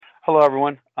Hello,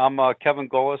 everyone. I'm Kevin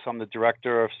Golis. I'm the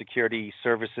Director of Security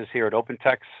Services here at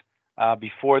OpenText.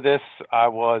 Before this, I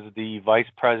was the Vice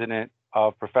President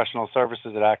of Professional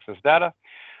Services at Access Data.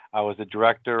 I was the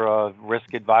Director of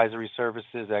Risk Advisory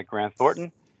Services at Grant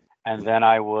Thornton. And then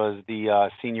I was the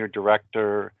Senior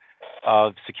Director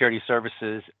of Security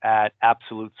Services at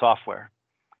Absolute Software.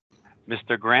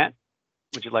 Mr. Grant,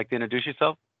 would you like to introduce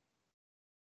yourself?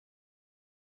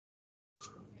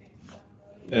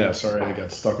 Yeah, sorry, I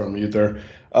got stuck on mute there.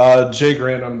 Jay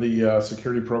Grant, I'm the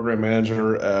Security Program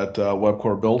Manager at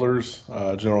WebCore Builders,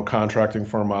 general contracting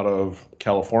firm out of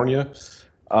California.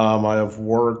 I have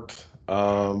worked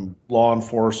law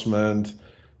enforcement,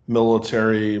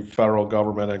 military, federal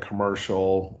government, and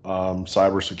commercial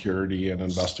cybersecurity and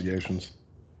investigations.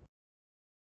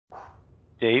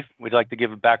 Dave, would you like to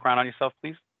give a background on yourself,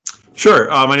 please? Sure.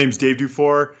 My name is Dave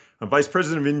Dufour. I'm Vice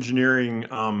President of Engineering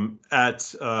at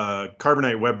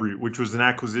Carbonite WebRoot, which was an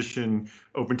acquisition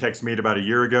OpenText made about a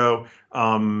year ago.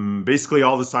 Basically,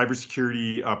 all the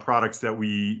cybersecurity products that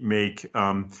we make,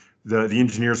 the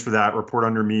engineers for that report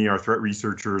under me, our threat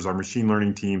researchers, our machine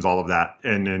learning teams, all of that.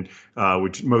 And then,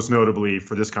 which most notably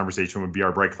for this conversation would be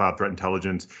our Bright Cloud Threat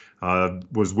Intelligence,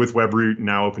 was with WebRoot,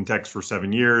 now OpenText for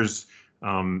 7 years.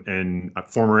 And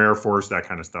former Air Force, that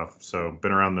kind of stuff. So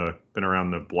been around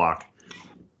the block.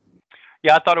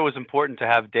 Yeah, I thought it was important to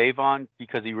have Dave on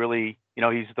because he really,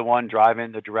 he's the one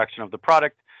driving the direction of the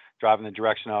product, driving the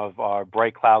direction of our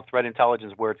Bright Cloud Threat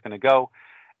Intelligence, where it's going to go.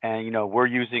 And, we're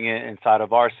using it inside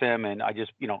of our SIM. And I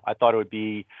just, I thought it would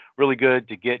be really good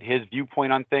to get his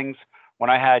viewpoint on things. When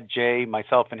I had Jay,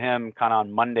 myself, and him kind of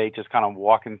on Monday, just kind of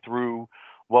walking through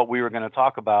what we were going to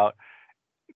talk about,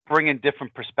 bringing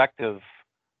different perspective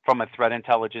from a threat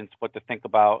intelligence, what to think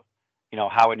about,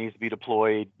 how it needs to be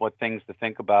deployed, what things to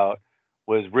think about,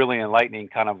 was really enlightening,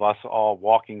 kind of us all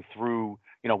walking through,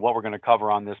 what we're going to cover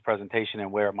on this presentation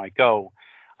and where it might go.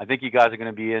 I think you guys are going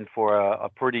to be in for a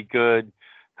pretty good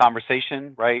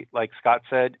conversation, right? Like Scott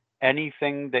said,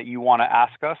 anything that you want to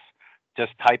ask us,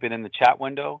 just type it in the chat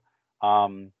window.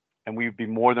 And we'd be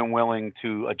more than willing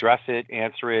to address it,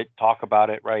 answer it, talk about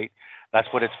it, right? That's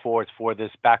what it's for. It's for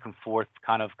this back and forth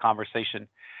kind of conversation.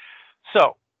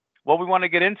 So what we want to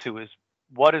get into is,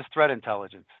 what is threat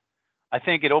intelligence? I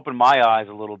think it opened my eyes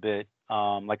a little bit.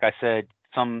 Like I said,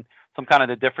 some kind of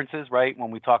the differences, right?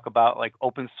 When we talk about like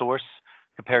open source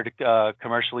compared to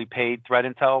commercially paid threat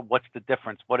intel, what's the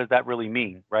difference? What does that really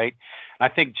mean, right? And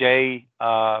I think Jay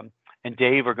and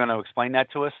Dave are going to explain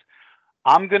that to us.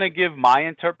 I'm going to give my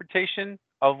interpretation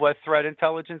of what threat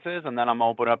intelligence is, and then I'm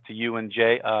going to open up to you and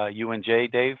Jay,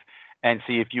 Dave, and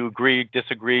see if you agree,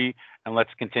 disagree, and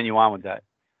let's continue on with that.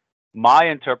 My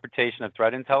interpretation of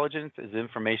threat intelligence is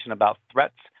information about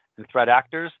threats and threat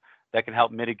actors that can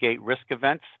help mitigate risk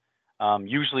events.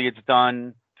 Usually it's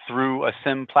done through a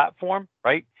SIM platform,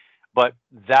 right? But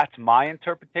that's my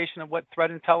interpretation of what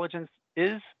threat intelligence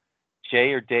is.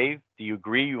 Jay or Dave, do you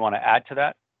agree? You want to add to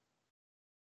that?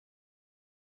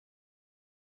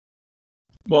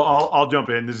 Well, I'll jump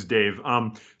in. This is Dave.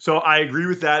 So I agree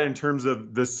with that in terms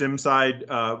of the SIM side.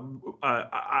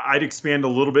 I'd expand a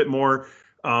little bit more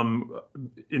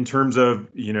in terms of,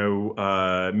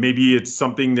 maybe it's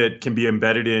something that can be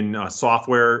embedded in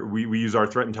software. We use our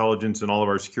threat intelligence in all of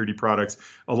our security products,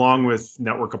 along with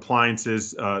network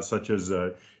appliances such as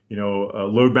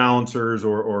load balancers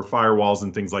or firewalls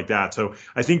and things like that. So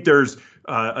I think there's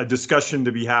a discussion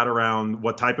to be had around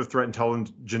what type of threat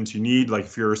intelligence you need. Like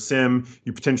if you're a SIM,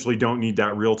 you potentially don't need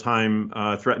that real-time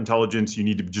threat intelligence. You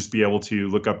need to just be able to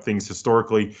look up things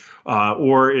historically.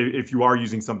 Or if you are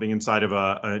using something inside of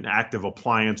an active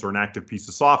appliance or an active piece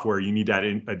of software, you need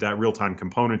that real-time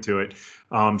component to it.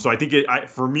 So I think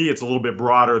for me, it's a little bit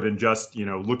broader than just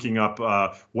looking up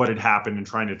what had happened and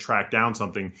trying to track down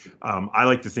something. I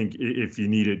like to think if you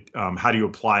need it, how do you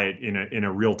apply it in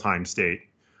a real-time state?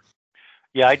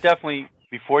 Yeah, I definitely,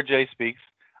 before Jay speaks,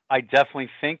 I definitely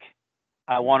think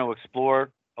I want to explore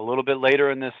a little bit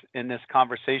later in this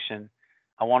conversation.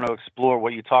 I want to explore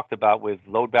what you talked about with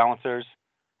load balancers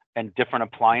and different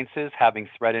appliances having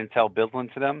threat intel built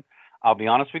into them. I'll be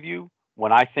honest with you,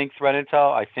 when I think threat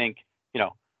intel, I think,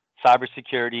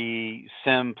 cybersecurity,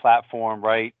 SIM platform,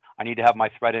 right? I need to have my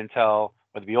threat intel,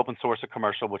 whether it be open source or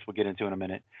commercial, which we'll get into in a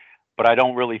minute. But I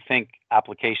don't really think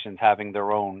applications having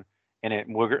their own in it.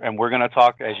 And we're going to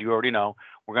talk, as you already know,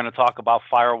 we're going to talk about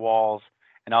firewalls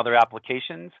and other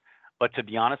applications. But to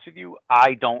be honest with you,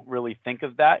 I don't really think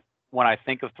of that. When I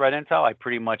think of threat intel, I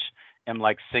pretty much am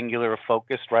like singular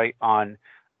focused, right, on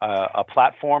a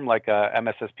platform like a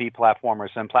MSSP platform or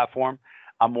SIM platform.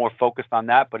 I'm more focused on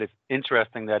that, but it's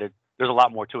interesting that there's a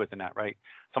lot more to it than that, right?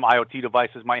 some IoT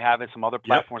devices might have it, some other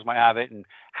platforms might have it, and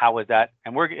how is that?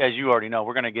 And we're, as you already know,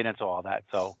 we're going to get into all that.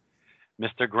 So,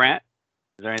 Mr. Grant,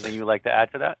 is there anything you'd like to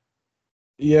add to that?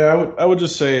 Yeah, I would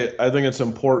just say I think it's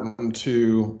important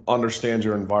to understand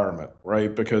your environment,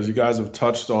 right? Because you guys have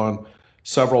touched on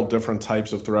several different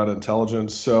types of threat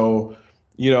intelligence. So,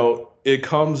 it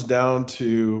comes down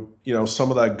to, some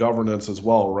of that governance as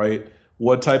well, right?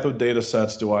 What type of data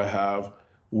sets do I have?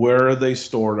 Where are they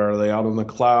stored? Are they out in the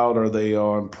cloud? Are they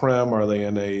on-prem? Are they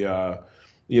in a,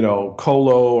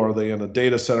 colo? Are they in a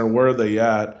data center? Where are they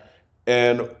at?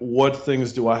 And what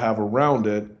things do I have around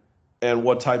it? And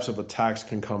what types of attacks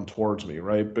can come towards me,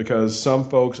 right? Because some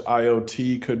folks,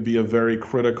 IoT could be a very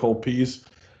critical piece.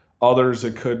 Others,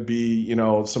 it could be,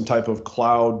 some type of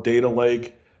cloud data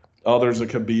lake. Others, it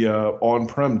could be a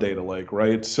on-prem data lake,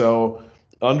 right? So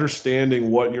understanding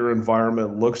what your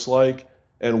environment looks like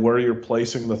and where you're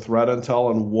placing the threat intel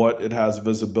and what it has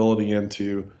visibility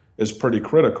into is pretty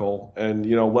critical. And,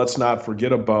 let's not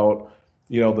forget about,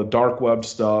 the dark web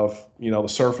stuff, the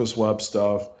surface web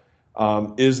stuff.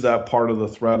 Is that part of the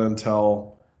threat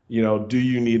intel? Do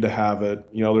you need to have it?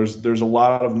 There's a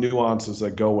lot of nuances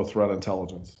that go with threat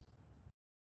intelligence.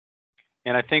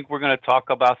 And I think we're going to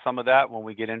talk about some of that when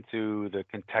we get into the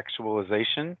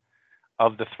contextualization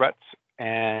of the threats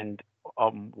and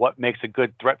what makes a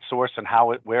good threat source and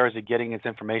where is it getting its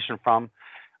information from.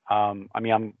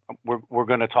 We're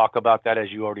going to talk about that,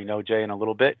 as you already know, Jay, in a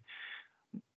little bit.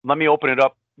 Let me open it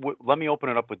up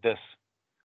with this.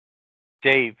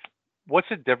 Dave, what's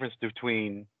the difference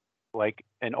between like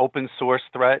an open source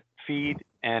threat feed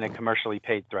and a commercially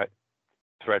paid threat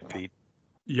feed?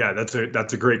 Yeah, that's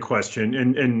a great question.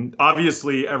 And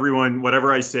obviously everyone,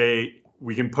 whatever I say,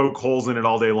 we can poke holes in it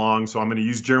all day long. So I'm going to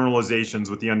use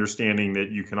generalizations with the understanding that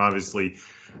you can obviously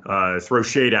throw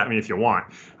shade at me if you want.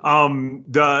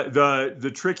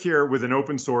 The trick here with an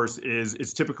open source is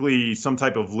it's typically some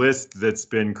type of list that's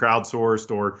been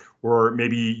crowdsourced, or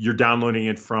maybe you're downloading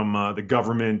it from the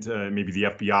government, maybe the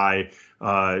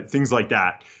FBI, things like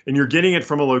that, and you're getting it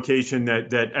from a location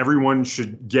that everyone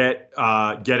should get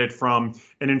it from.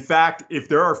 And in fact, if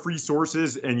there are free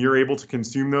sources and you're able to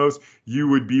consume those, you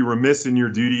would be remiss in your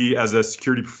duty as a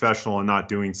security professional in not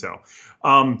doing so.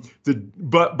 But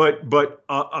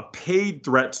a paid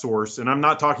threat source, and I'm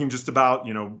not talking just about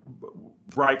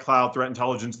Bright Cloud, threat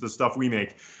intelligence, the stuff we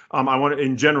make. I want to,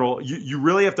 in general, you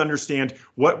really have to understand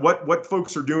what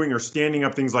folks are doing are standing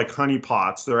up things like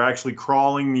honeypots. They're actually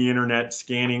crawling the internet,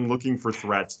 scanning, looking for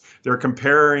threats. They're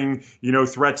comparing,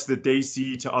 threats that they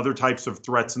see to other types of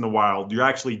threats in the wild. You're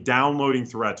actually downloading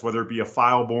threats, whether it be a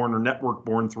file-borne or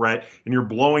network-borne threat, and you're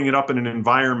blowing it up in an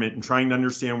environment and trying to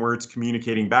understand where it's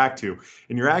communicating back to.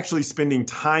 And you're actually spending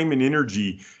time and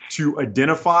energy to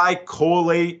identify,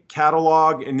 collate,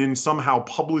 catalog, and then somehow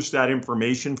publish that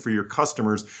information for your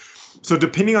customers. So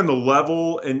depending on the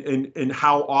level and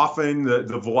how often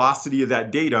the velocity of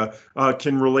that data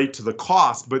can relate to the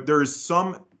cost, but there is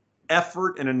some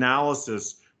effort and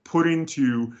analysis put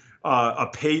into a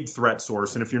paid threat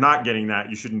source. And if you're not getting that,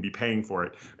 you shouldn't be paying for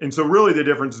it. And so really the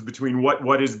difference is between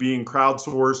what is being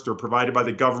crowdsourced or provided by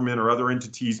the government or other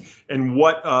entities and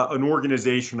what an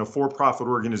organization, a for-profit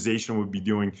organization would be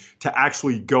doing to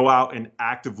actually go out and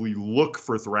actively look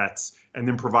for threats and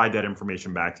then provide that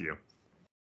information back to you.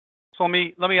 So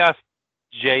let me ask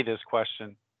Jay this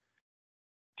question.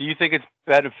 Do you think it's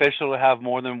beneficial to have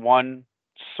more than one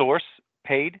source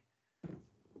paid?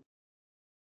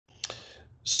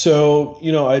 So,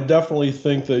 I definitely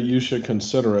think that you should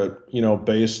consider it,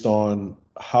 based on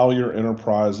how your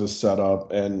enterprise is set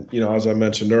up and, as I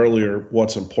mentioned earlier,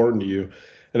 what's important to you.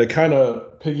 And it kind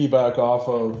of piggyback off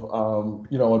of,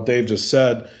 what Dave just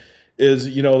said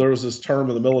is, there was this term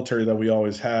in the military that we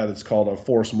always had. It's called a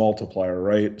force multiplier,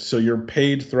 right? So your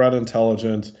paid threat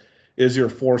intelligence is your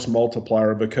force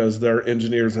multiplier because there are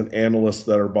engineers and analysts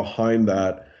that are behind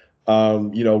that.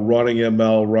 Running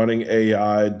ML, running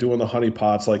AI, doing the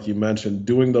honeypots, like you mentioned,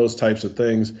 doing those types of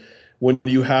things. When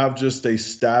you have just a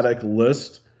static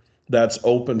list that's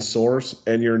open source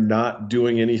and you're not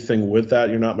doing anything with that,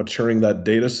 you're not maturing that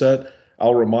data set,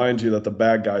 I'll remind you that the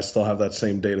bad guys still have that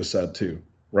same data set too,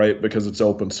 right? Because it's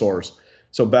open source.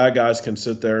 So bad guys can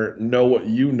sit there, know what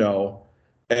you know,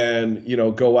 and,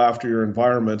 go after your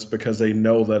environments because they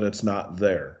know that it's not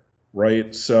there,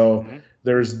 right? So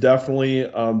there's definitely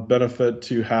benefit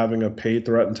to having a paid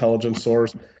threat intelligence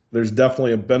source. There's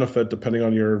definitely a benefit, depending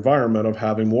on your environment, of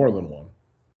having more than one.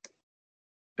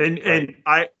 And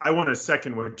I want to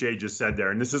second what Jay just said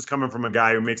there. And this is coming from a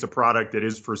guy who makes a product that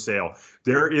is for sale.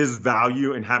 There is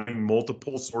value in having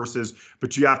multiple sources,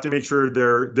 but you have to make sure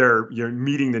you're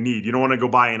meeting the need. You don't want to go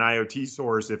buy an IoT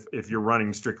source if you're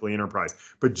running strictly enterprise.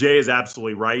 But Jay is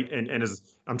absolutely right. And as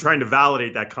I'm trying to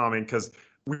validate that comment because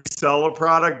we sell a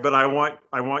product, but I want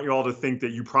you all to think that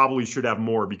you probably should have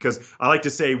more, because I like to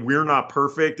say we're not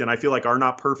perfect, and I feel like our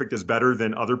not perfect is better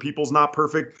than other people's not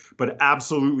perfect, but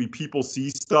absolutely people see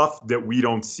stuff that we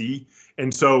don't see.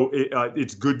 And so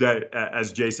it's good that,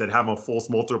 as Jay said, have a false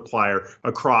multiplier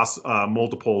across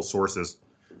multiple sources.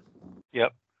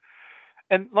 Yep.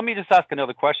 And let me just ask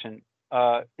another question.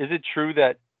 Is it true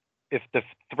that if the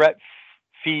threat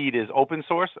feed is open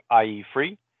source, i.e.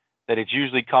 free, that it's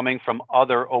usually coming from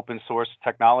other open source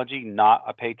technology, not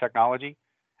a paid technology?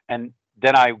 And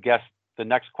then I guess the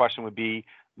next question would be,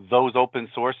 those open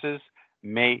sources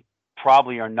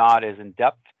probably are not as in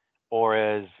depth, or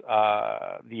as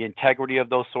the integrity of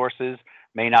those sources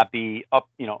may not be up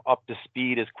to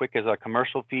speed as quick as a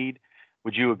commercial feed.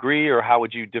 Would you agree, or how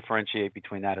would you differentiate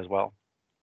between that as well?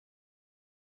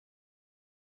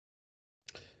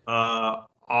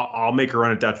 I'll make a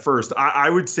run at that first. I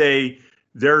would say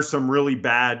there are some really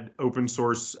bad open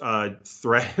source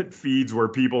threat feeds where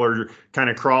people are kind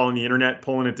of crawling the internet,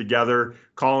 pulling it together,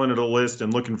 calling it a list,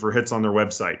 and looking for hits on their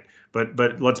website.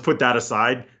 But let's put that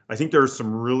aside. I think there are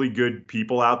some really good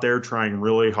people out there trying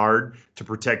really hard to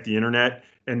protect the internet,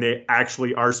 and they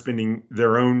actually are spending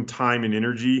their own time and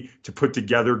energy to put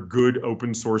together good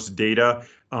open source data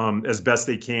as best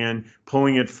they can,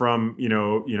 pulling it from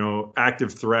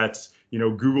active threats.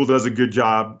 Google does a good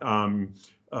job.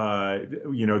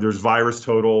 There's Virus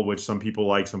Total, which some people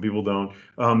like, some people don't.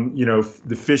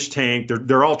 The Fish Tank,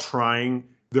 they're all trying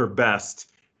their best.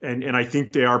 And I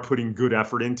think they are putting good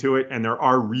effort into it, and there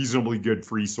are reasonably good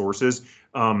free sources.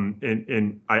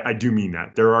 And I do mean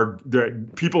that.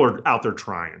 People are out there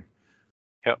trying.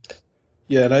 Yep.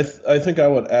 Yeah, and I think I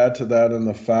would add to that in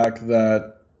the fact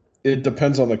that it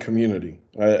depends on the community.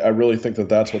 I really think that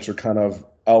that's what you're kind of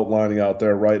outlining out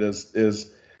there, right?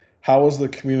 Is how is the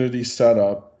community set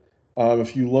up?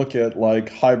 If you look at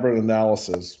like hybrid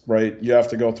analysis, right, you have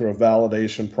to go through a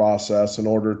validation process in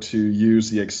order to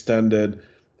use the extended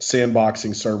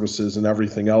sandboxing services and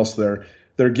everything else there.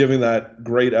 They're giving that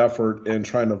great effort in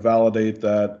trying to validate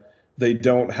that they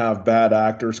don't have bad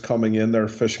actors coming in there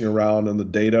fishing around in the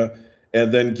data,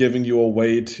 and then giving you a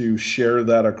way to share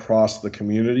that across the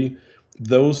community.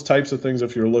 Those types of things,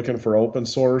 if you're looking for open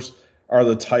source, are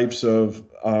the types of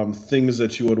things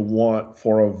that you would want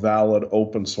for a valid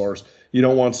open source. You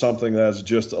don't want something that's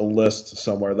just a list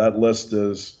somewhere. That list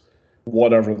is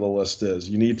whatever the list is.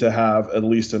 You need to have at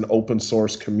least an open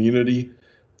source community.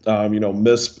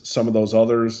 MISP, some of those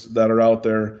others that are out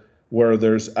there where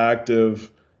there's active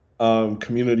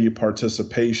community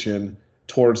participation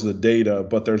towards the data,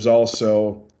 but there's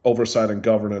also oversight and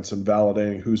governance and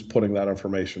validating who's putting that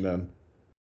information in.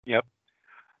 Yep.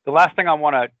 The last thing I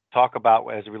want to talk about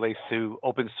as it relates to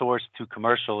open source to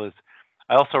commercial is,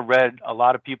 I also read a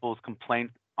lot of people's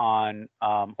complaints on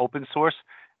open source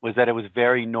was that it was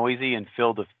very noisy and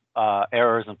filled with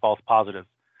errors and false positives.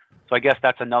 So I guess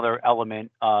that's another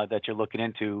element that you're looking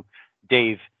into.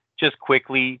 Dave, just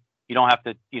quickly, you don't have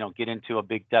to get into a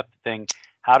big depth thing.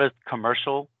 How does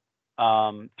commercial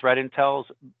threat intels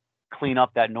clean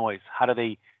up that noise? How do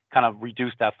they kind of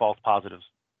reduce that false positives?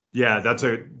 Yeah, that's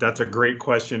a great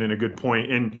question and a good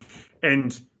point.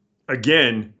 And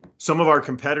again, some of our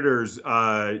competitors,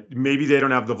 maybe they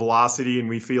don't have the velocity and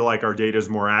we feel like our data is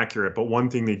more accurate. But one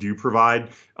thing they do provide,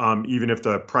 even if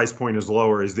the price point is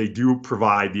lower, is they do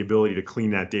provide the ability to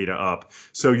clean that data up.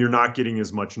 So you're not getting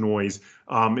as much noise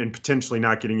and potentially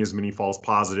not getting as many false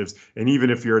positives. And even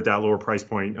if you're at that lower price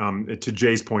point, to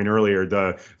Jay's point earlier,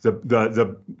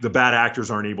 the bad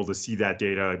actors aren't able to see that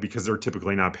data because they're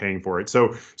typically not paying for it.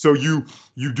 So you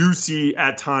do see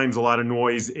at times a lot of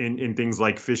noise in things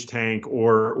like Fish Tank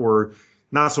or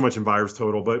not so much in Virus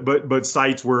Total, but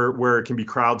sites where it can be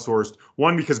crowdsourced.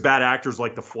 One, because bad actors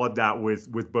like to flood that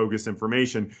with bogus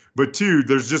information, but two,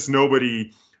 there's just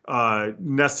nobody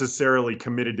necessarily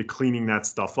committed to cleaning that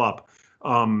stuff up.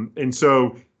 And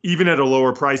so even at a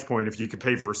lower price point, if you could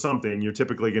pay for something, you're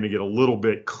typically going to get a little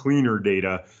bit cleaner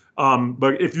data.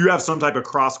 But if you have some type of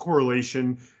cross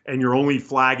correlation and you're only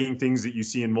flagging things that you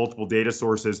see in multiple data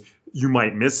sources, you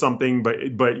might miss something,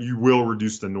 but you will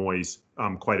reduce the noise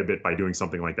quite a bit by doing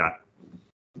something like that.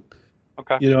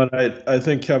 Okay. And I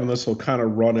think, Kevin, this will kind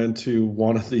of run into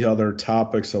one of the other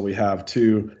topics that we have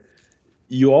too.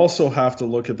 You also have to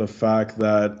look at the fact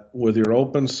that with your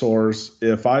open source,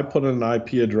 if I put in an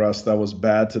IP address that was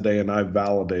bad today and I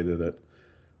validated it,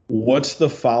 what's the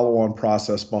follow-on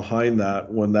process behind that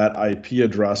when that IP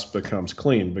address becomes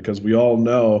clean? Because we all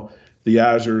know the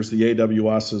Azures, the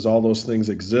AWSs, all those things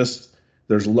exist.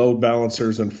 There's load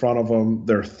balancers in front of them.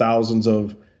 There are thousands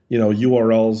of,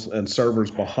 URLs and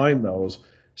servers behind those.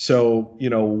 So,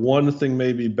 one thing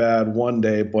may be bad one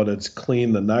day, but it's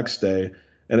clean the next day.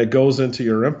 And it goes into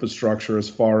your infrastructure as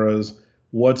far as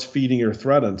what's feeding your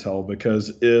threat intel.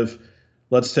 Because if,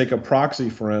 let's take a proxy,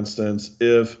 for instance,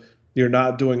 if you're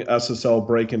not doing SSL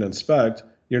break and inspect,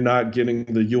 you're not getting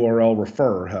the URL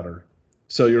referrer header.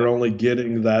 So you're only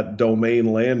getting that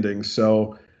domain landing.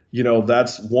 So,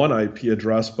 that's one IP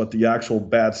address, but the actual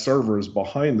bad server is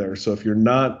behind there. So if you're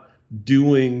not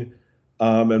doing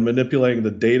and manipulating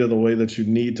the data the way that you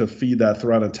need to feed that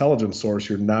threat intelligence source,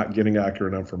 you're not getting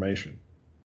accurate information.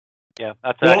 Yeah,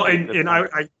 that's well, actually and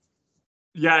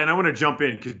I want to jump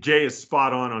in because Jay is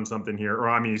spot on something here, or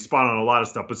I mean, he's spot on a lot of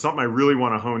stuff, but something I really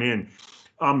want to hone in.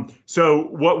 So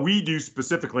what we do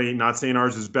specifically, not saying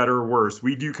ours is better or worse,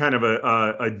 we do kind of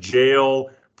a jail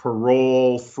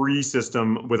parole free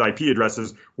system with IP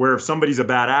addresses where if somebody's a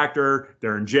bad actor,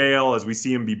 they're in jail. As we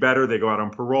see them be better, they go out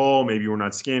on parole. Maybe we're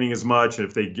not scanning as much. And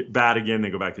if they get bad again, they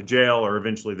go back to jail, or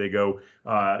eventually they go,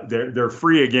 they're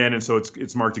free again. And so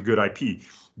it's marked a good IP.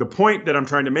 The point that I'm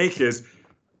trying to make is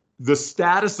the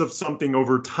status of something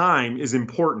over time is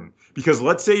important, because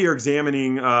let's say you're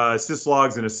examining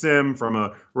syslogs in a SIM from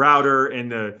a router,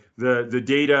 and the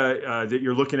data that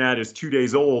you're looking at is 2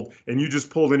 days old, and you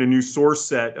just pulled in a new source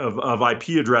set of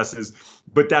IP addresses,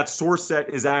 but that source set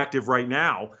is active right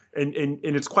now. And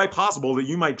it's quite possible that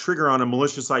you might trigger on a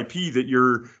malicious IP that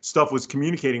your stuff was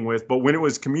communicating with, but when it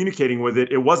was communicating with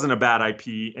it, it wasn't a bad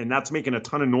IP, and that's making a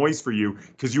ton of noise for you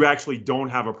because you actually don't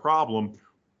have a problem.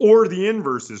 Or the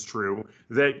inverse is true,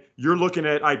 that you're looking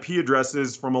at IP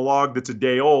addresses from a log that's a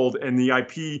day old, and the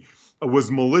IP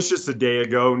was malicious a day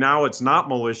ago. Now it's not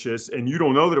malicious, and you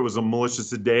don't know that it was a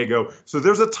malicious a day ago. So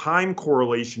there's a time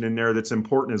correlation in there that's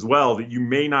important as well that you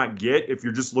may not get if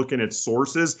you're just looking at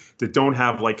sources that don't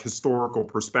have like historical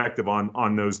perspective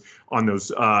on those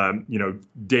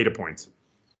data points.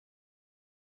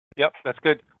 Yep, that's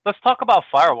good. Let's talk about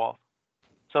firewalls.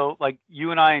 So like you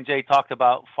and I and Jay talked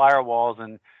about firewalls,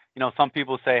 and some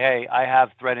people say, hey, I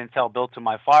have threat intel built to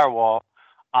my firewall.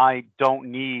 I don't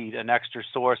need an extra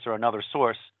source or another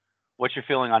source. What's your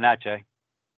feeling on that, Jay?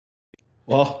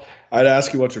 Well, I'd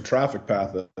ask you what your traffic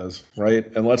path is, right?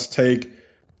 And let's take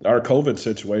our COVID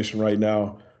situation right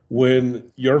now.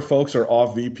 When your folks are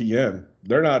off VPN,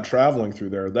 they're not traveling through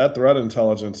there. That threat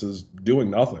intelligence is doing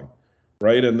nothing,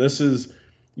 right? And this is,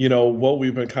 what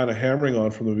we've been kind of hammering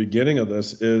on from the beginning of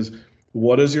this is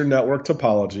what is your network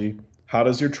topology? How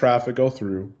does your traffic go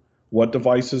through? What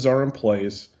devices are in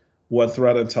place? What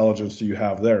threat intelligence do you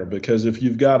have there? Because if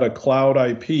you've got a cloud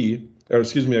IP, or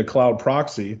excuse me, a cloud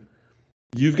proxy,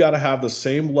 you've got to have the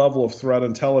same level of threat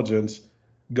intelligence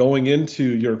going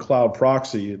into your cloud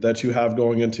proxy that you have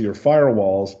going into your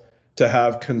firewalls to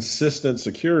have consistent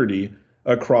security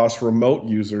across remote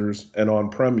users and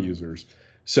on-prem users.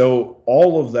 So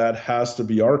all of that has to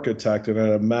be architected, and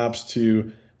it maps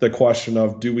to the question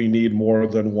of, do we need more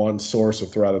than one source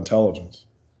of threat intelligence?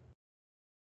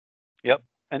 Yep.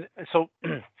 And so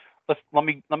let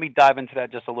me dive into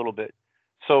that just a little bit.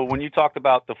 So when you talked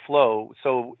about the flow,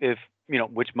 so if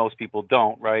which most people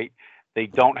don't, right? They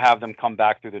don't have them come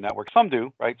back through the network. Some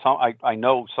do, right? Some I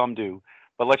know some do.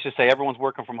 But let's just say everyone's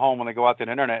working from home. When they go out to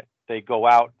the internet, they go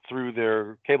out through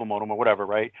their cable modem or whatever,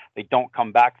 right? They don't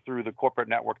come back through the corporate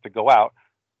network to go out.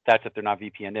 That's if they're not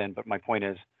VPN in. But my point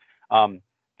is,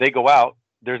 they go out.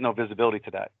 There's no visibility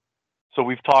to that. So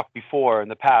we've talked before in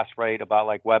the past, right, about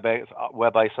like web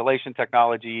isolation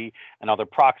technology and other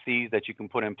proxies that you can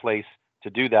put in place to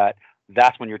do that.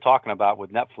 That's when you're talking about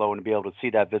with NetFlow, and to be able to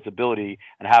see that visibility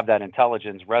and have that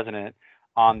intelligence resonant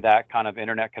on that kind of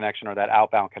internet connection or that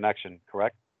outbound connection,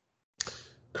 correct?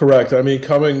 Correct. I mean,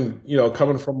 coming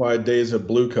from my days at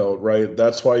Blue Coat, right?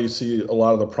 That's why you see a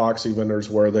lot of the proxy vendors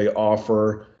where they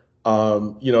offer,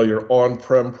 your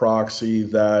on-prem proxy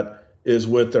that is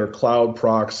with their cloud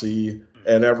proxy,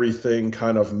 and everything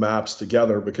kind of maps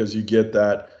together because you get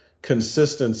that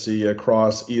consistency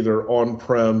across either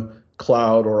on-prem,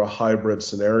 cloud, or a hybrid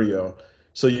scenario.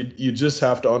 So you just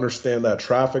have to understand that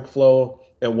traffic flow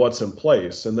and what's in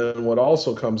place. And then what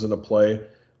also comes into play,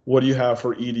 what do you have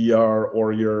for EDR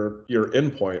or your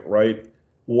endpoint, right?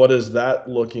 What is that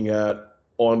looking at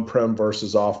on-prem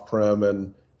versus off-prem,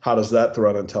 and how does that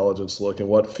threat intelligence look, and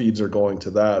what feeds are going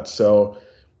to that? So,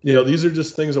 these are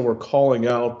just things that we're calling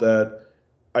out that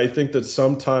I think that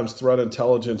sometimes threat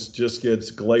intelligence just gets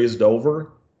glazed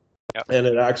over. Yep. And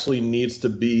it actually needs to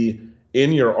be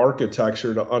in your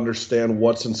architecture to understand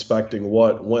what's inspecting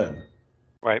what when.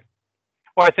 Right.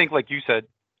 Well, I think, like you said,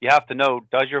 you have to know,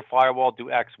 does your firewall do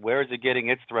X? Where is it getting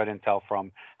its threat intel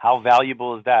from? How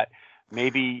valuable is that?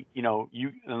 Maybe,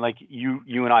 you, and like you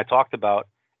and I talked about,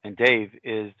 and Dave,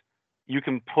 is you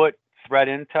can put threat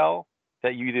intel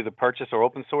that you either purchase or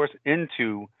open source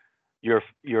into your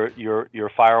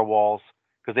firewalls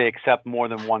because they accept more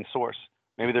than one source.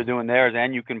 Maybe they're doing theirs,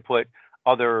 and you can put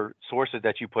other sources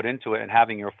that you put into it and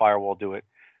having your firewall do it.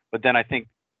 But then I think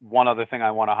one other thing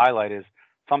I want to highlight is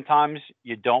sometimes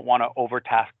you don't want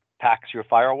to tax your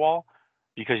firewall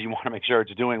because you want to make sure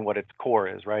it's doing what its core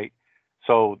is, right?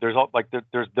 So there's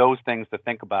those things to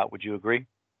think about. Would you agree?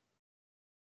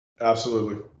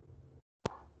 Absolutely.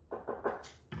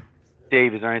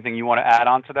 Dave, is there anything you want to add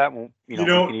on to that? Well, we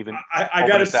can even I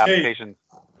gotta say,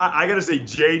 I gotta say,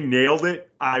 Jay nailed it.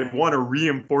 I want to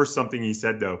reinforce something he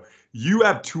said though. You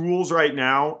have tools right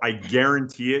now, I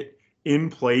guarantee it, in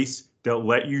place that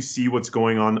let you see what's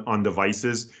going on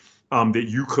devices. That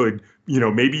you could,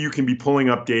 maybe you can be pulling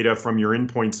up data from your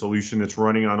endpoint solution that's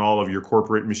running on all of your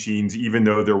corporate machines, even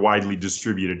though they're widely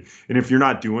distributed. And if you're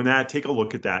not doing that, take a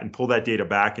look at that and pull that data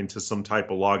back into some type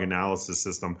of log analysis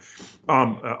system.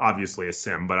 Obviously a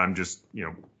SIM, but I'm just,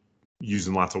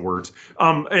 using lots of words.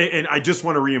 And I just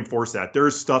want to reinforce that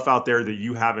there's stuff out there that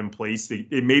you have in place that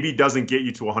it maybe doesn't get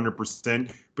you to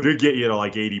 100%, but it'll get you to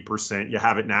like 80%. You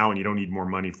have it now and you don't need more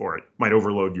money for it. Might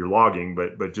overload your logging,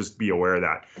 but just be aware of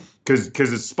that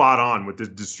because it's spot on with the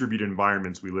distributed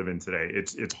environments we live in today.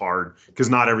 It's hard because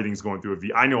not everything's going through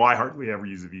I know I hardly ever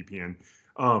use a VPN.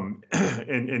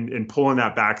 And pulling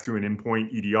that back through an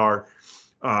endpoint EDR,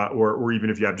 or even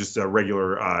if you have just a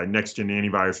regular next-gen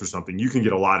antivirus or something, you can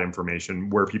get a lot of information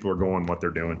where people are going, what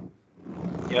they're doing.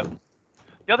 Yep.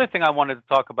 The other thing I wanted to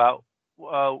talk about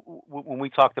when we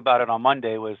talked about it on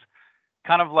Monday was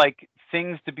kind of like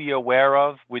things to be aware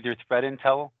of with your threat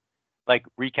intel, like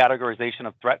recategorization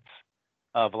of threats,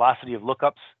 velocity of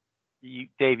lookups.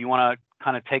 Dave, you want to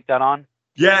kind of take that on?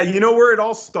 Yeah, where it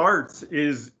all starts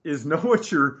is know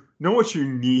what you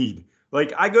need.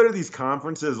 Like I go to these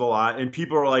conferences a lot and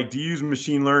people are like, do you use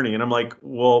machine learning? And I'm like,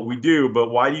 well, we do, but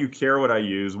why do you care what I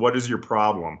use? What is your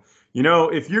problem?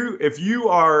 If you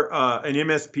are an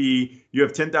MSP, you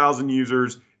have 10,000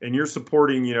 users and you're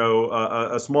supporting,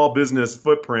 a small business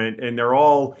footprint and they're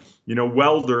all,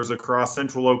 welders across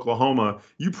central Oklahoma,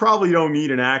 you probably don't need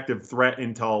an active threat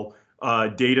intel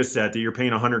data set that you're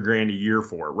paying $100,000 a year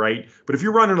for, right? But if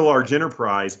you're running a large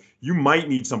enterprise, you might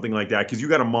need something like that because you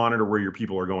got to monitor where your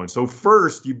people are going. So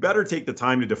first, you better take the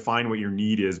time to define what your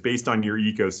need is based on your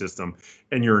ecosystem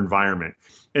and your environment.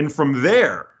 And from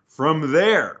there,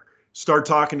 start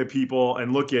talking to people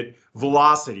and look at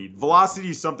velocity. Velocity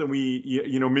is something we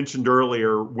mentioned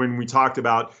earlier when we talked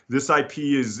about this IP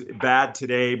is bad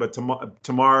today, but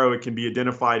tomorrow it can be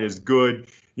identified as good.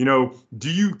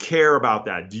 Do you care about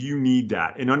that? Do you need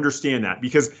that? And understand that,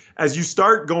 because as you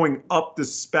start going up the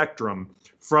spectrum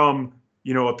from,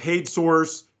 a paid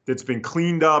source that's been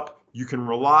cleaned up, you can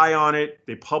rely on it,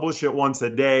 they publish it once a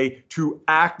day, to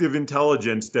active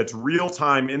intelligence that's real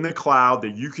time in the cloud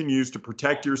that you can use to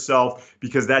protect yourself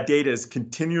because that data is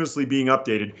continuously being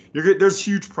updated. There's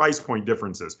huge price point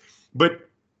differences. But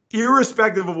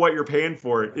irrespective of what you're paying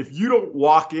for it, if you don't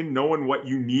walk in knowing what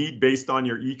you need based on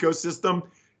your ecosystem,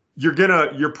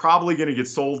 you're probably gonna get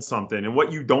sold something. And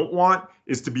what you don't want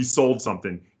is to be sold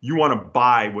something. You want to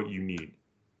buy what you need.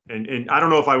 And I don't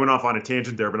know if I went off on a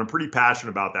tangent there, but I'm pretty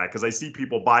passionate about that because I see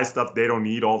people buy stuff they don't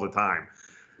need all the time.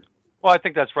 Well, I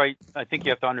think that's right. I think you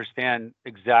have to understand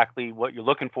exactly what you're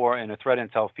looking for in a threat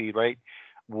intel feed, right?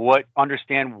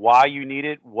 Understand why you need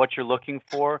it, what you're looking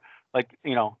for. Like,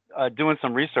 doing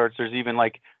some research, there's even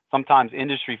like sometimes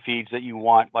industry feeds that you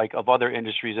want, like of other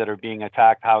industries that are being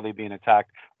attacked, how they're being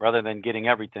attacked, rather than getting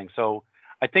everything. So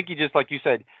I think you just, like you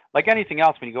said, like anything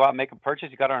else, when you go out and make a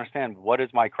purchase, you got to understand what is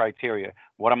my criteria,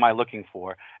 what am I looking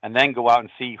for, and then go out and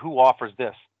see who offers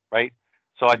this, right?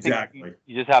 So I think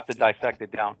you just have to dissect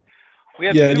it down. We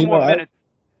have 2 more minutes.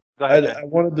 Go ahead. I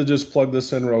wanted to just plug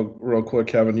this in real quick,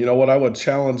 Kevin. What I would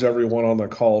challenge everyone on the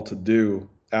call to do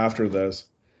after this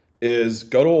is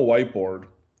go to a whiteboard,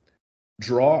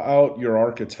 draw out your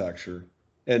architecture,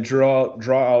 and draw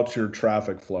out your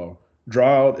traffic flow.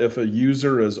 Draw out if a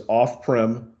user is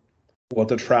off-prem, what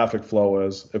the traffic flow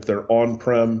is, if they're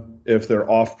on-prem, if they're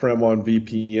off-prem on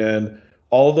VPN,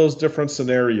 all those different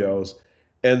scenarios,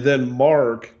 and then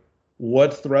mark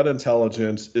what threat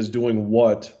intelligence is doing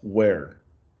what where.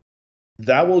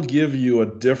 That will give you a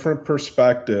different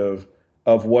perspective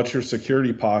of what your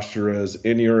security posture is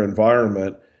in your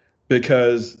environment,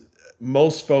 because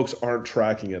most folks aren't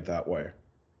tracking it that way.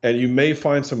 and you may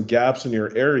find some gaps in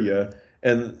your area,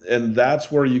 and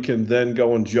that's where you can then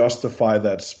go and justify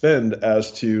that spend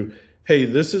as to, hey,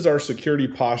 this is our security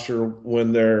posture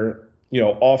when they're,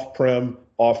 off-prem,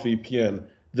 off VPN.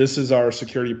 This is our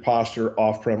security posture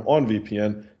off-prem on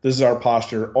VPN. This is our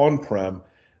posture on-prem.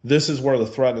 This is where the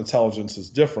threat intelligence is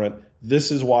different.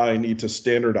 This is why I need to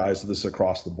standardize this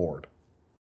across the board.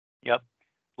 Yep.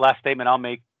 Last statement I'll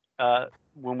make,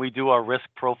 when we do our risk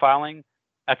profiling,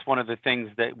 that's one of the things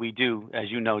that we do, as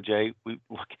you know, Jay. We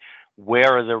look,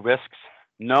 where are the risks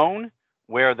known?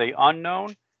 Where are they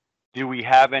unknown? Do we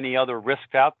have any other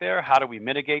risks out there? How do we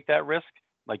mitigate that risk?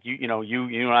 Like you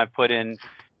and I put in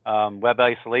web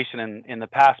isolation in the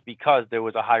past because there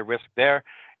was a high risk there.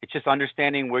 It's just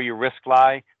understanding where your risks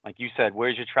lie. Like you said,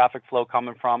 where's your traffic flow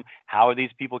coming from? How are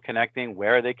these people connecting?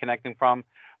 Where are they connecting from?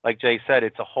 Like Jay said,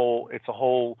 it's a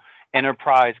whole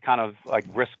enterprise kind of like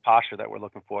risk posture that we're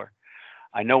looking for.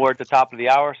 I know we're at the top of the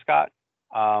hour, Scott.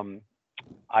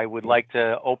 I would like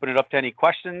to open it up to any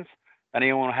questions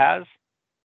anyone has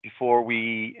before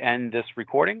we end this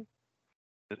recording.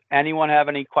 Does anyone have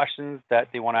any questions that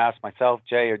they want to ask myself,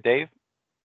 Jay, or Dave?